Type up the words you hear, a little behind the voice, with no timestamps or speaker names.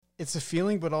It's a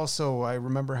feeling, but also I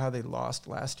remember how they lost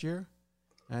last year.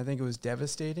 And I think it was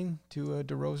devastating to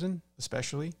DeRozan,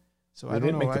 especially. So I don't know.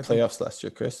 They didn't make the playoffs last year,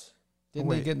 Chris. Didn't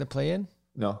they get in the play-in?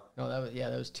 No. No,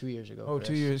 that was 2 years ago. Oh, Chris.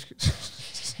 2 years.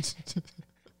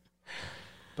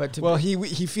 But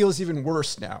he feels even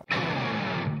worse now.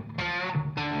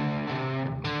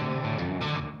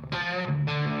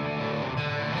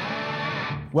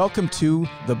 Welcome to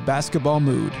The Basketball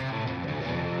Mood.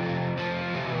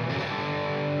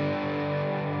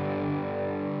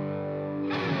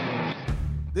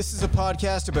 This is a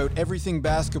podcast about everything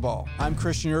basketball. I'm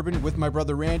Christian Urban with my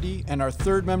brother Randy, and our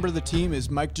third member of the team is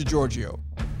Mike DiGiorgio.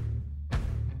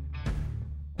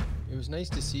 It was nice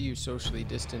to see you socially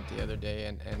distant the other day,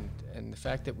 and the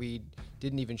fact that we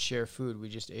didn't even share food, we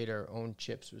just ate our own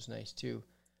chips was nice too.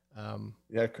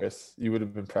 Yeah, Chris, you would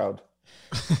have been proud.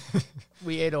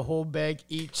 We ate a whole bag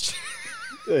each.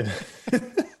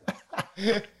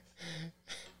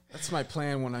 That's my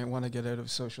plan when I want to get out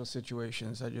of social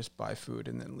situations. I just buy food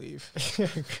and then leave.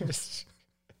 Chris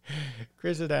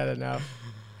had had enough.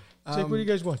 It's like, what do you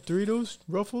guys want? Doritos?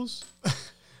 Ruffles?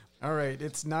 All right,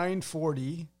 it's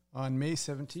 9:40 on May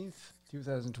 17th,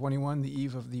 2021, the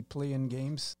eve of the play-in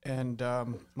games. And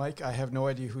Mike, I have no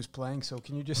idea who's playing, so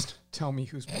can you just tell me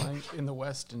who's playing in the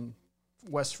West and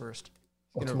West first?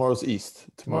 Well, tomorrow's East.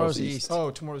 Tomorrow's East.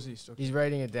 Oh, tomorrow's East. Okay. He's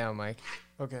writing it down, Mike.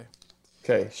 Okay.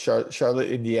 Okay,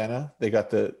 Charlotte, Indiana. They got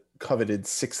the coveted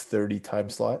 6:30 time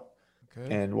slot.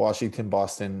 Okay. And Washington,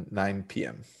 Boston, 9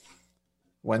 p.m.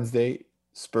 Wednesday,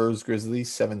 Spurs, Grizzlies,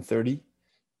 7:30,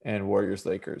 and Warriors,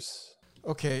 Lakers.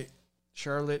 Okay,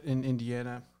 Charlotte and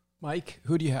Indiana. Mike,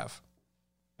 who do you have?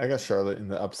 I got Charlotte in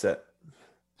the upset.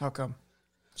 How come?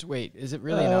 So wait, is it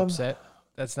really an upset?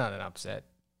 That's not an upset.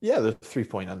 Yeah, they're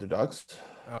 3-point underdogs.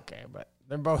 Okay, but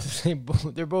they're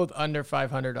both under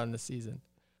 500 on the season.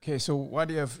 Okay, so why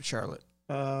do you have Charlotte?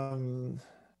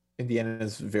 Indiana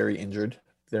is very injured.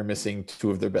 They're missing two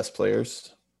of their best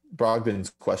players. Brogdon's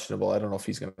questionable. I don't know if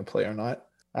he's going to play or not.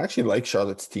 I actually like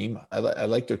Charlotte's team. I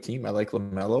like their team. I like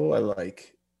LaMelo.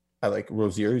 I like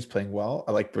Rozier, who's playing well.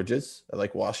 I like Bridges. I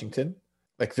like Washington.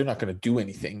 Like, they're not going to do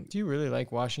anything. Do you really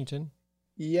like Washington?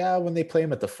 Yeah, when they play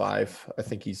him at the 5, I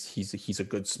think he's a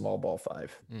good small ball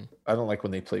 5. I don't like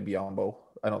when they play Biyombo.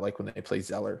 I don't like when they play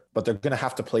Zeller. But they're going to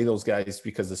have to play those guys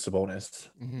because of Sabonis.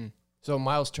 Mm-hmm. So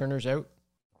Miles Turner's out?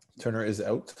 Turner is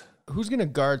out. Who's going to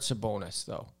guard Sabonis,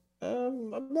 though?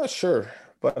 I'm not sure.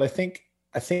 But I think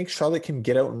Charlotte can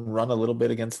get out and run a little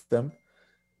bit against them.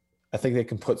 I think they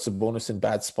can put Sabonis in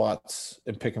bad spots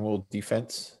and pick and roll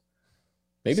defense.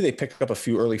 Maybe they pick up a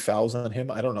few early fouls on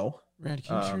him. I don't know. Randy,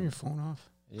 can you turn your phone off?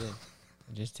 Yeah,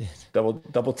 I just did.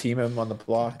 Double team him on the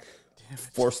block.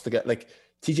 Force the guy. Like,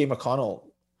 TJ McConnell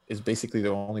is basically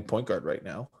their only point guard right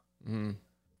now. Mm.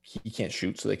 He can't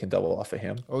shoot, so they can double off of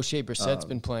him. O'Shea Brissett's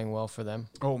been playing well for them.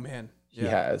 Oh, man. Yeah. He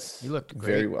has. He looked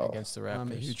great very well against the Raptors.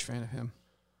 I'm a huge fan of him.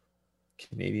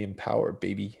 Canadian power,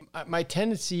 baby. My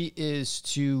tendency is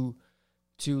to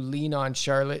lean on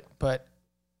Charlotte, but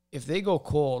if they go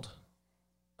cold,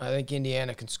 I think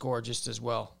Indiana can score just as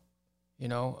well. You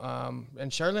know,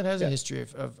 and Charlotte has a history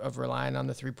of relying on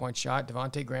the three-point shot.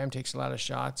 Devontae Graham takes a lot of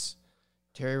shots.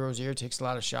 Terry Rozier takes a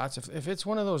lot of shots. If it's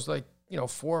one of those,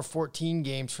 4-14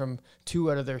 games from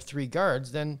 2 out of their 3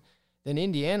 guards, then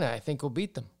Indiana, I think, will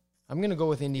beat them. I'm going to go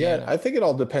with Indiana. Yeah, I think it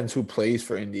all depends who plays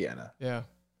for Indiana. Yeah.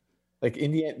 Like,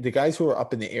 the guys who are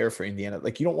up in the air for Indiana,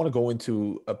 like, you don't want to go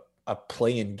into a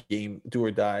play-in game, do or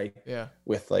die,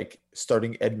 with, like,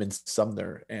 starting Edmund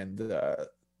Sumner and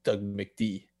Doug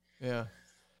McD. Yeah.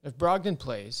 If Brogdon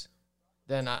plays,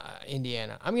 then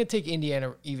Indiana. I'm going to take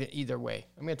Indiana either way.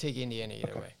 I'm going to take Indiana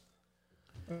either way.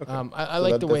 Okay. I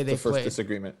like the way they play. First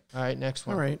disagreement. All right, next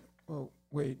one. All right. Well,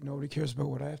 wait. Nobody cares about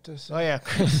what I have to say. Oh yeah,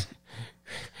 Chris.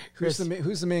 Who's the main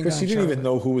guy? Chris, you didn't even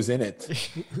know who was in it.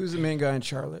 Who's the main guy in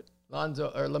Charlotte?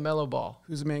 Lonzo or LaMelo Ball.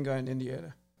 Who's the main guy in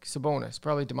Indiana? Sabonis,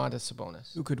 probably Domantas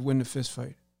Sabonis. Who could win the fist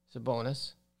fight?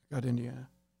 Sabonis. Got Indiana.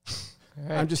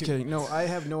 Right, I'm just kidding. No, I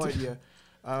have no idea.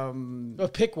 Well,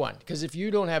 pick one, because if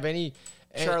you don't have any,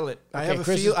 Charlotte. Okay,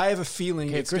 I have a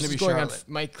feeling it's going to be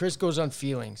Charlotte. Chris goes on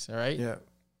feelings. All right. Yeah.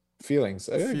 Feelings.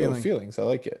 I gotta go feelings. I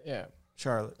like it. Yeah.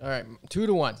 Charlotte. All right.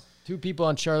 2-1. 2 people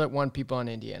on Charlotte, 1 people on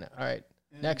Indiana. All right.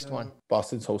 Next one.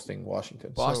 Boston's hosting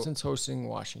Washington. Boston's hosting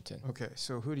Washington. Okay.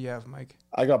 So who do you have, Mike?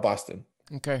 I got Boston.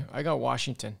 Okay. I got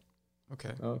Washington.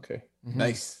 Okay. Mm-hmm.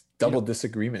 Nice. Double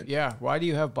disagreement. Yeah. Why do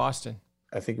you have Boston?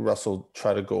 I think Russell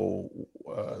try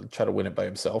to win it by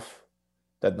himself.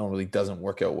 That normally doesn't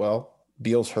work out well.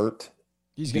 Beal's hurt.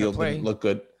 He's going to play. Didn't look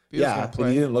good. Beal's but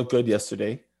he didn't look good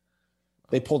yesterday.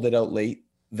 They pulled it out late.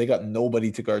 They got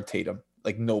nobody to guard Tatum.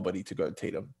 like nobody to guard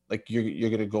Tatum. Like you're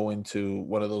gonna go into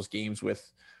one of those games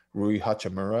with Rui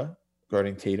Hachimura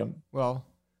guarding Tatum. Well,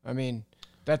 I mean,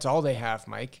 that's all they have,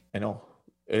 Mike. I know.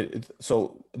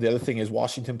 So the other thing is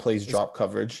Washington plays drop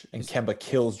coverage and Kemba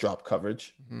kills drop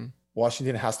coverage. Mm-hmm.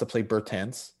 Washington has to play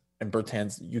Bertans, and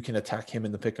Bertans, you can attack him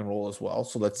in the pick and roll as well.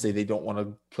 So let's say they don't want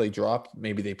to play drop.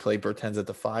 Maybe they play Bertans at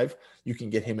the 5. You can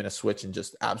get him in a switch and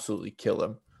just absolutely kill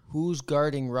him. Who's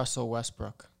guarding Russell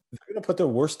Westbrook? They're going to put their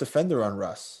worst defender on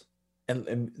Russ.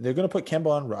 And they're going to put Kemba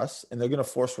on Russ, and they're going to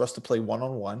force Russ to play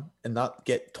one-on-one and not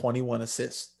get 21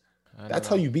 assists. That's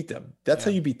how you beat them. That's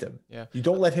how you beat them. Yeah. You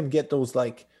don't let him get those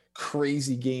like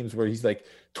crazy games where he's like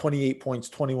 28 points,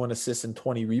 21 assists, and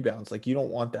 20 rebounds. Like, you don't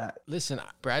want that. Listen,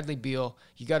 Bradley Beal,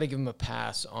 you got to give him a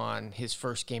pass on his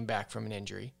first game back from an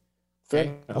injury. Fair Okay.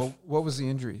 enough. Well, what was the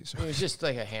injury? It was just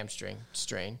like a hamstring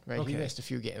strain, right? Okay. He missed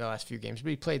the last few games, but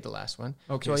he played the last one.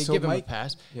 Okay, So I so give him a Mike-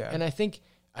 pass. yeah. And I think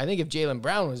if Jaylen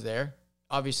Brown was there,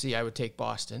 obviously I would take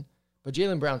Boston, but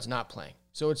Jaylen Brown's not playing.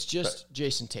 So it's just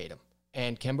Jason Tatum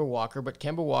and Kemba Walker. But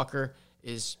Kemba Walker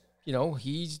is,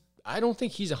 I don't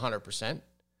think he's 100%.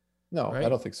 No, Right? I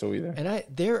don't think so either. And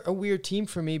they're a weird team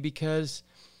for me because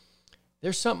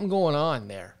there's something going on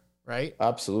there, right?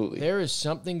 Absolutely. There is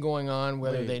something going on,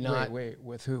 whether they not Wait,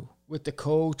 with who? with the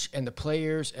coach and the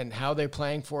players and how they're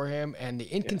playing for him and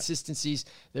the inconsistencies.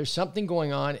 There's something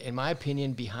going on, in my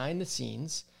opinion, behind the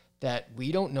scenes that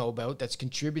we don't know about that's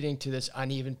contributing to this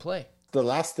uneven play. The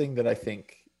last thing that I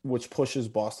think which pushes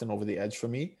Boston over the edge for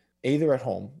me, A, they're at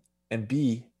home, and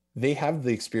B, they have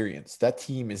the experience. That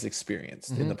team is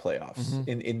experienced in the playoffs,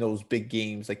 in those big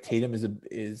games. Like Tatum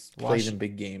is played in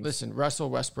big games. Listen, Russell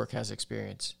Westbrook has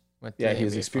experience. Went to Yeah, the he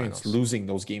has NBA experience Finals. losing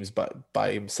those games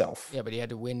by himself. Yeah, but he had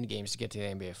to win games to get to the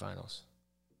NBA Finals.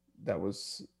 That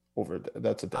was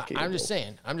that's a decade I'm ago. just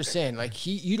saying, like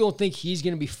you don't think he's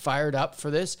going to be fired up for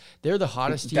this? They're the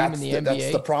hottest team in the NBA.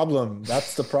 That's the problem.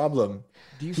 That's the problem.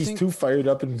 Do you He's think too fired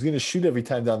up and he's going to shoot every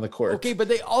time down the court. Okay, but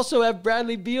they also have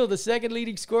Bradley Beal, the second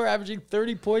leading scorer, averaging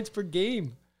 30 points per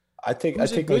game. I take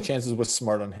Who's a my good- chances with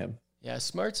Smart on him. Yeah,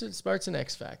 Smart's an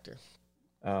X factor.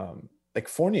 Like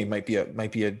Fournier might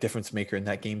be a difference maker in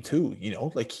that game too.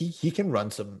 Like he can run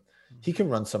some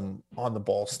on the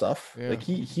ball stuff. Yeah. Like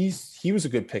he was a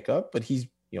good pickup, but he's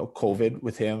COVID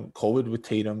with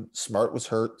Tatum. Smart was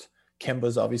hurt.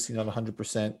 Kemba's obviously not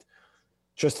 100%.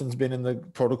 Tristan's been in the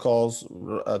protocols.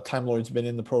 Time Lord's been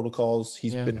in the protocols.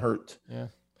 He's been hurt. Yeah.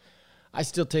 I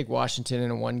still take Washington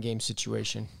in a one-game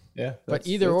situation. Yeah, But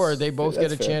either or, they both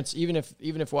get a fair. chance. Even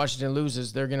if Washington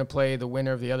loses, they're going to play the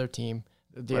winner of the other team,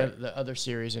 the other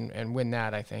series, and win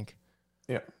that, I think.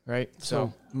 Yeah. Right?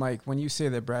 so? Mike, when you say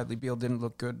that Bradley Beal didn't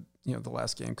look good, the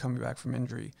last game coming back from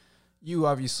injury, you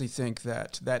obviously think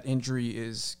that injury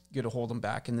is going to hold him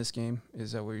back in this game.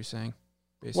 Is that what you're saying?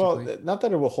 Basically? Well, not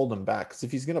that it will hold him back, because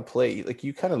if he's going to play, like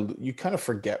you kind of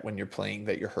forget when you're playing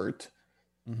that you're hurt.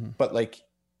 Mm-hmm. But like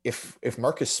if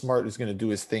Marcus Smart is going to do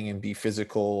his thing and be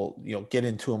physical, get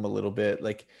into him a little bit.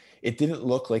 Like it didn't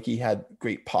look like he had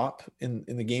great pop in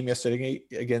the game yesterday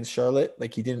against Charlotte.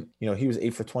 Like he didn't, he was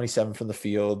 8 for 27 from the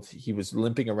field. He was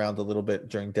limping around a little bit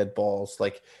during dead balls.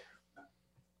 Like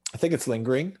I think it's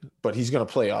lingering, but he's going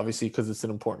to play obviously because it's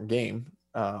an important game.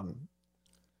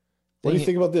 What do you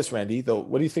think about this, Randy? Though,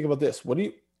 what do you think about this?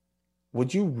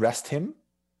 Would you rest him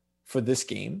for this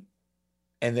game,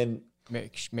 and then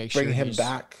make sure bring him he's-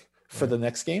 back for the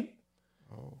next game?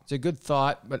 It's a good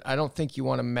thought, but I don't think you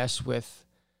want to mess with,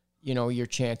 your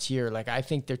chance here. Like I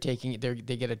think they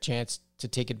get a chance to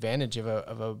take advantage of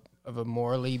a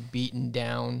morally beaten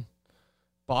down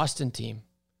Boston team,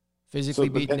 physically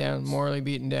beaten down, morally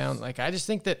beaten down. Like I just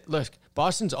think that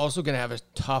Boston's also going to have a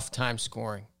tough time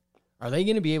scoring. Are they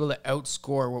going to be able to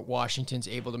outscore what Washington's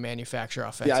able to manufacture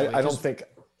offensively? Yeah, I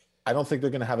don't think they're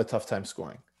going to have a tough time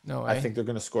scoring. No, I think they're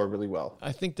going to score really well.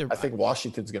 I think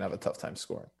Washington's going to have a tough time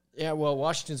scoring. Yeah, well,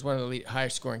 Washington's one of the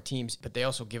highest scoring teams, but they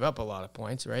also give up a lot of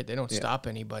points, right? They don't stop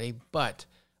anybody. But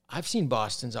I've seen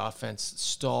Boston's offense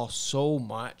stall so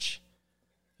much,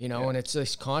 and it's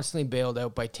just constantly bailed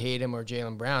out by Tatum or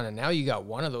Jaylen Brown. And now you got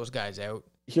one of those guys out.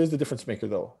 Here's the difference maker,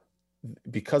 though.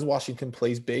 Because Washington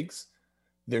plays bigs,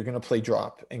 they're going to play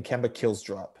drop, and Kemba kills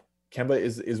drop. Kemba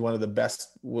is one of the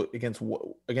best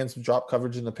against drop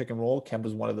coverage in the pick and roll.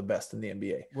 Kemba's one of the best in the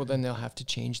NBA. Well, then they'll have to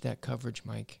change that coverage,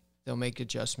 Mike. They'll make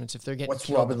adjustments if they're getting. What's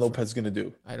killed Robin in front. Lopez going to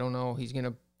do? I don't know. He's going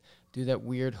to do that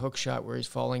weird hook shot where he's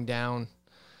falling down.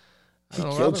 He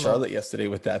killed Charlotte yesterday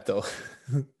with that, though.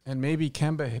 And maybe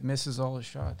Kemba misses all his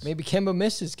shots. Maybe Kemba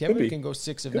misses. Kemba be. can go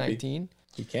 6 of Could be. 19.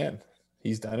 He can.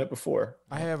 He's done it before.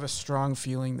 I have a strong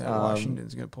feeling that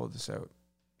Washington's going to pull this out.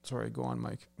 Sorry, go on,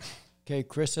 Mike. Okay,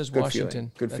 Chris says Good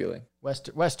Washington. feeling. Good feeling.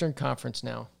 Western Conference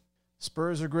now.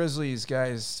 Spurs or Grizzlies,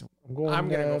 guys? I'm going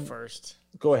to go first.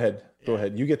 Go ahead. Go Yeah.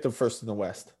 ahead. You get the first in the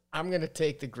West. I'm going to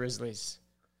take the Grizzlies.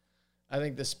 I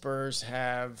think the Spurs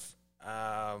have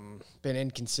been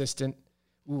inconsistent.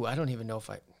 Ooh, I don't even know if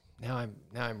now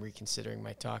I'm reconsidering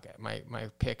my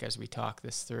pick as we talk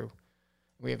this through.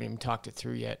 We haven't even talked it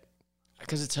through yet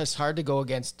because it's just hard to go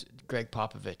against Greg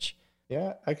Popovich.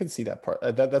 Yeah, I can see that part.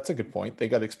 That's a good point. They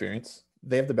got experience.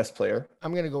 They have the best player.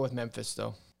 I'm going to go with Memphis,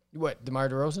 though. What, DeMar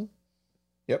DeRozan?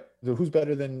 Yep. So who's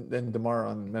better than DeMar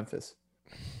on Memphis?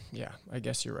 Yeah, I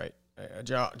guess you're right.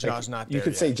 Ja's not there. You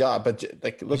could say Ja, but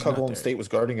look He's how not Golden there. State was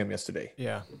guarding him yesterday.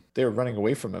 Yeah. They were running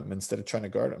away from him instead of trying to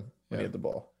guard him when he Yeah. had the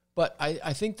ball. But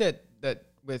I think that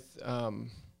with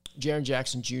Jaren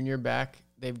Jackson Jr. back,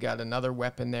 they've got another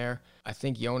weapon there. I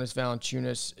think Jonas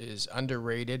Valanciunas is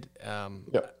underrated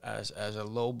as a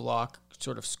low block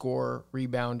sort of scorer,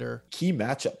 rebounder. Key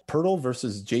matchup: Pirtle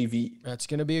versus JV. That's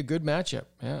going to be a good matchup.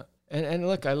 Yeah. And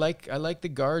look, I like the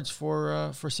guards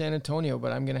for San Antonio,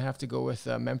 but I'm going to have to go with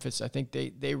Memphis. I think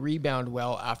they rebound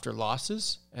well after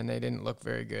losses, and they didn't look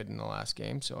very good in the last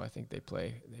game. So I think they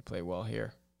play well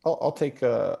here. I'll take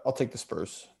the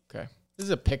Spurs. Okay, this is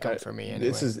a pick 'em for me. Anyway.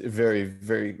 This is very,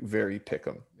 very, very pick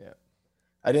 'em. Yeah.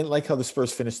 I didn't like how the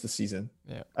Spurs finished the season.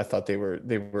 Yeah. I thought they were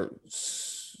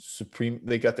supreme.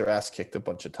 They got their ass kicked a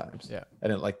bunch of times. Yeah. I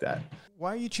didn't like that.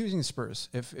 Why are you choosing Spurs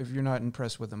if you're not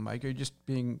impressed with them, Mike? Are you just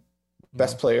being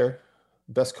Best player,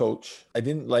 best coach. I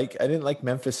didn't like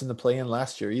Memphis in the play-in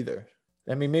last year either.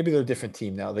 I mean, maybe they're a different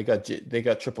team now. They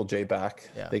got Triple J back.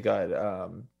 Yeah. They got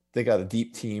a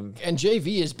deep team. And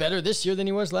JV is better this year than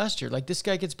he was last year. Like, this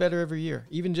guy gets better every year,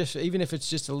 even if it's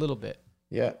just a little bit.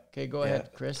 Yeah. Okay, go ahead,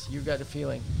 Chris. You got a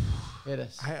feeling. Hit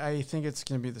us. I think it's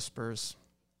going to be the Spurs.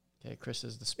 Okay, Chris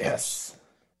is the Spurs. Yes.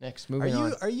 Next, moving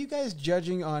on. Are you guys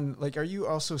judging on, like, are you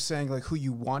also saying like who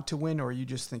you want to win, or are you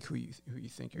just think who you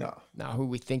think you're? No. Now, who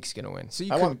we think's gonna win? So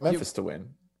you I want couldn't- Memphis to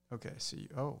win. Okay. So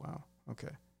oh wow.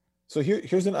 Okay. So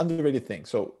here's an underrated thing.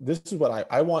 So this is what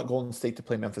I want Golden State to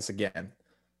play Memphis again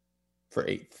for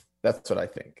 8th. That's what I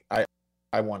think.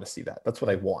 I want to see that. That's what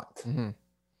I want. Mm-hmm.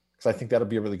 Because I think that'll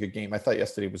be a really good game. I thought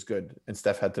yesterday was good, and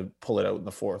Steph had to pull it out in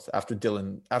the 4th after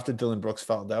Dylan Brooks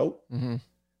fouled out. Mm-hmm.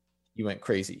 He went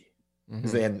crazy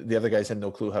because Mm-hmm. the other guys had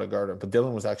no clue how to guard him. But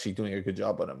Dylan was actually doing a good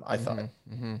job on him. I thought.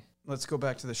 Mm-hmm. Let's go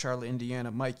back to the Charlotte,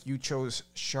 Indiana. Mike, you chose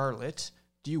Charlotte.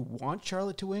 Do you want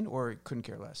Charlotte to win, or couldn't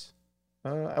care less?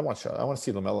 I want Charlotte. I want to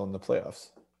see LaMelo in the playoffs.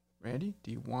 Randy,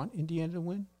 do you want Indiana to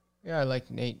win? Yeah, I like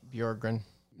Nate Bjorkgren.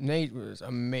 Nate was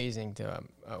amazing to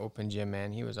open gym,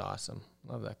 man. He was awesome.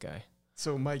 Love that guy.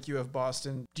 So, Mike, you have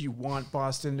Boston. Do you want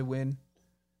Boston to win?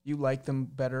 You like them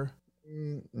better?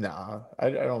 Nah, I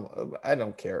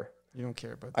don't care. You don't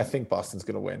care about I that? think Boston's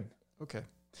gonna win. Okay.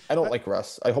 I don't like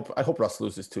Russ. I hope Russ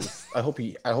loses too. I hope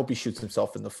he shoots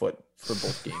himself in the foot for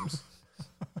both games.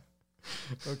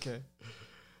 Okay.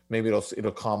 Maybe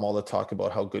it'll calm all the talk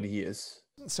about how good he is.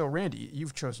 So, Randy,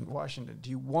 you've chosen Washington. Do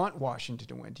you want Washington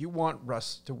to win? Do you want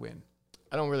Russ to win?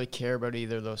 I don't really care about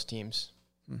either of those teams.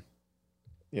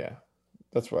 Yeah,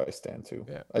 that's where I stand too.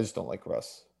 Yeah. I just don't like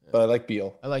Russ, but I like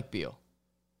Beal. I like Beal.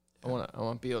 I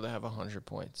want Beal to have 100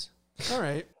 points. All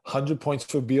right. 100 points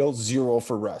for Beal, 0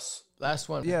 for Russ. Last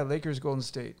one. Yeah, Lakers, Golden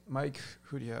State. Mike,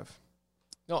 who do you have?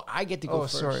 No, I get to go Oh,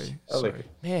 first. sorry. I like Sorry. it.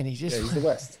 Man, he just Yeah, he's the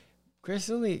West. Chris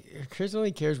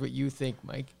only cares what you think,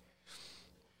 Mike.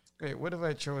 Wait, what have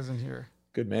I chosen here?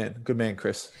 Good man,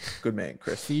 Chris. Good man,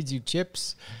 Chris. Feeds you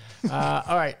chips. All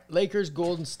right, Lakers,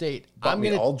 Golden State. Bought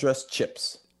me all dressed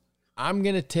chips. I'm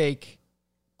gonna take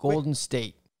Golden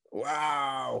State.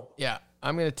 Wow. Yeah,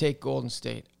 I'm gonna take Golden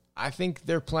State. I think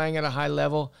they're playing at a high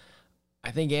level.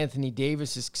 I think Anthony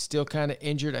Davis is still kind of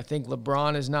injured. I think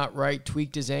LeBron is not right,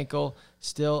 tweaked his ankle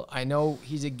still. I know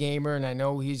he's a gamer and I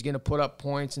know he's going to put up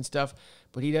points and stuff,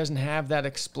 but he doesn't have that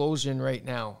explosion right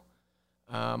now.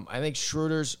 I think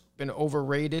Schroeder's been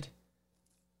overrated.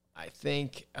 I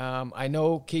think I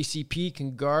know KCP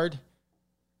can guard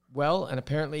well, and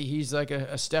apparently he's like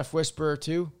a Steph whisperer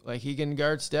too. Like he can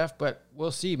guard Steph, but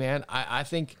we'll see, man. I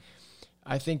think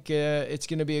it's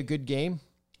going to be a good game,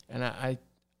 and I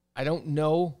don't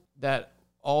know that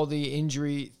all the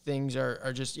injury things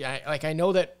are just I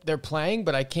know that they're playing,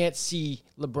 but I can't see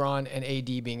LeBron and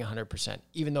AD being 100%,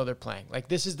 even though they're playing. Like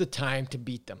this is the time to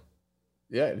beat them.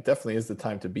 Yeah, it definitely is the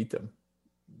time to beat them.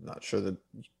 Not sure that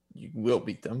you will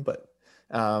beat them, but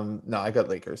no, I got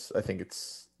Lakers. I think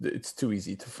it's too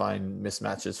easy to find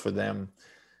mismatches for them.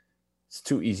 It's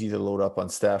too easy to load up on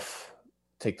Steph,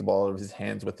 take the ball out of his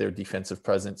hands with their defensive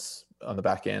presence on the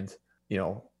back end. You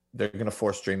know, they're going to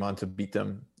force Draymond to beat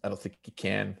them. I don't think he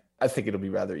can. I think it'll be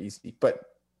rather easy, but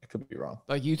I could be wrong.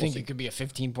 Like you think it could be a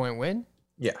 15-point win?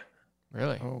 Yeah.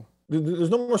 Really? Oh, There's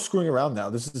no more screwing around now.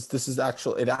 This is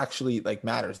actual. It actually like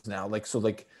matters now. Like so,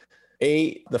 like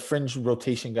the fringe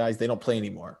rotation guys, they don't play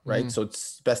anymore, right? Mhm. So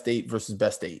it's best 8 versus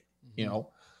best 8. You know,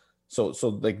 so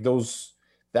like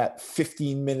that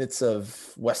 15 minutes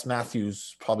of Wes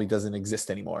Matthews probably doesn't exist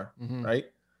anymore, Mhm. right?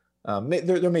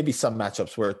 There may be some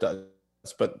matchups where it does,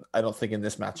 but I don't think in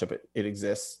this matchup it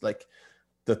exists. Like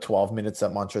the 12 minutes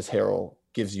that Montrezl Harrell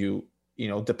gives you, you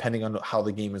know, depending on how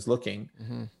the game is looking.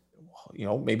 Mhm. You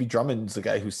know, maybe Drummond's the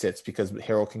guy who sits because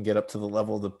Harrell can get up to the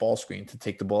level of the ball screen to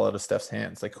take the ball out of Steph's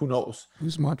hands. Like, who knows?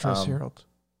 who's Montrezl Harrell?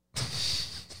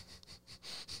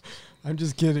 I'm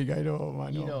just kidding. I know.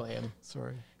 You know him.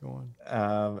 Sorry. Go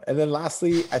on. And then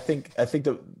lastly, I think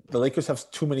the Lakers have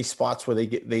too many spots where they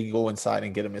go inside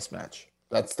and get a mismatch.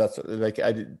 That's like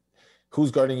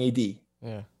who's guarding AD?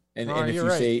 Yeah. And Oh, and if you're you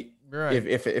right. say You're right.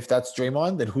 if that's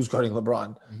Draymond, then who's guarding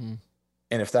LeBron? Mhm.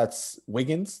 And if that's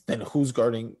Wiggins, then who's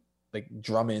guarding like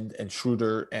Drummond and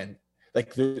Schroeder and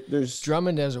like there's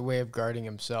Drummond has a way of guarding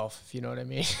himself, if you know what I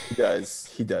mean.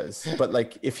 he does. But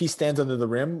like if he stands under the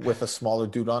rim with a smaller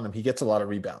dude on him, he gets a lot of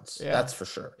rebounds. Yeah. That's for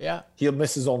sure. Yeah. He'll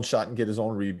miss his own shot and get his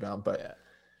own rebound, but Yeah.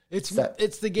 It's that-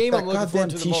 the game I'm that looking forward goddamn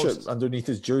to the t-shirt most. underneath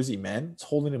his jersey, man, it's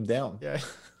holding him down. Yeah.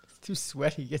 It's too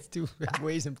sweaty. It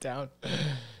weighs him down.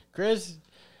 Chris,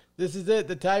 this is it,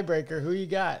 the tiebreaker. Who you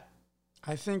got?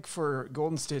 I think for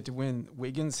Golden State to win,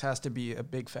 Wiggins has to be a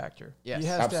big factor. Yes. He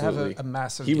has Absolutely. to have a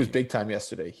massive He was game. big time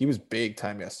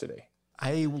yesterday.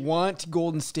 I want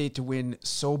Golden State to win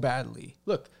so badly.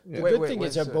 Look, the Wait, good wait, thing wait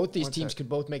is that sec, both these one teams sec. could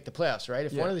both make the playoffs, right?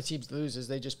 If Yeah. one of the teams loses,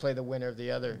 they just play the winner of the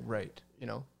other, Right. you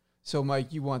know. So,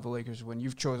 Mike, you want the Lakers to win.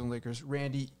 You've chosen Lakers.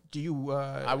 Randy, do you?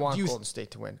 I want do you, Golden State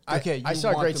to win. Okay, I you saw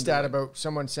a want great them to stat win. about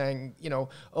someone saying, you know,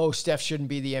 oh, Steph shouldn't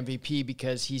be the MVP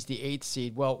because he's the 8th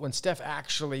seed. Well, when Steph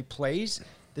actually plays,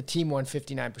 the team won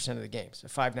 59% of the games, a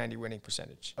 590 winning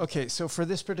percentage. Okay, so for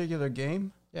this particular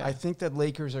game, Yeah. I think that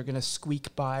Lakers are going to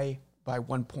squeak by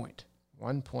 1 point.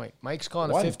 1 point. Mike's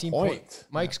calling a 1 15 point. point.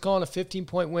 Mike's calling a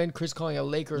 15-point win. Chris calling a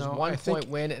Lakers No, 1 I point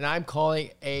think- win, and I'm calling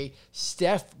a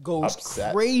Steph goes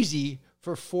Upset. crazy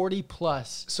for 40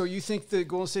 plus. So you think the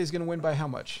Golden State is going to win by how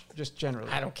much? Just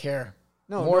generally. I don't care.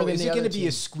 No, More no, than is the it going other to be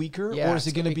a team. squeaker Yeah, or is it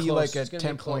it's going gonna to be close. like a It's gonna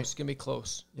 10 be close. point? It's going to be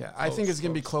close. Yeah, I think it's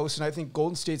going to be close, and I think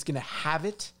Golden State's going to have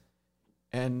it,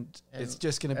 and it's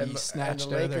just going to be snatched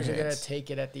and the out of their Lakers are going hands. to take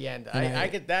it at the end. And I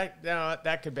get that. No,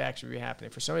 that could actually be happening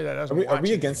for somebody that doesn't. Are watch we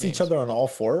the against each games. other on all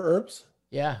 4, Herbs?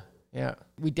 Yeah, yeah.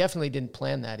 We definitely didn't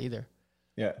plan that either.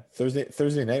 Yeah.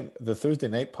 Thursday night, the Thursday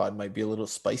night pod might be a little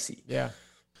spicy. Yeah.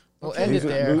 We'll Okay, end it loser-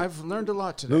 there. I've learned a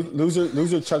lot today. Loser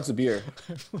chugs a beer.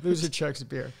 Loser chucks a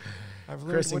beer. I've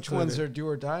learned Chris which ones included. are do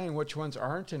or die and which ones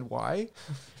aren't and why.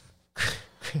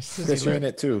 Chris, you're in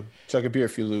it too. Chug a beer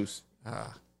if you lose.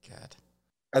 Ah, God.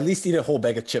 At least eat a whole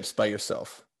bag of chips by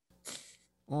yourself.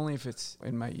 Only if it's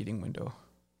in my eating window.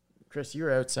 Chris, you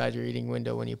were outside your eating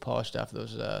window when you polished off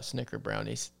those Snicker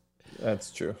brownies.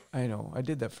 That's true. I know. I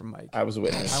did that for Mike. I was a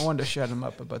witness. I wanted to shut him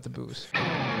up about the booze.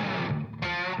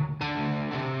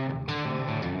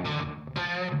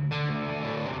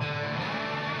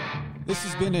 This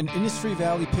has been an Industry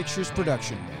Valley Pictures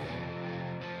production.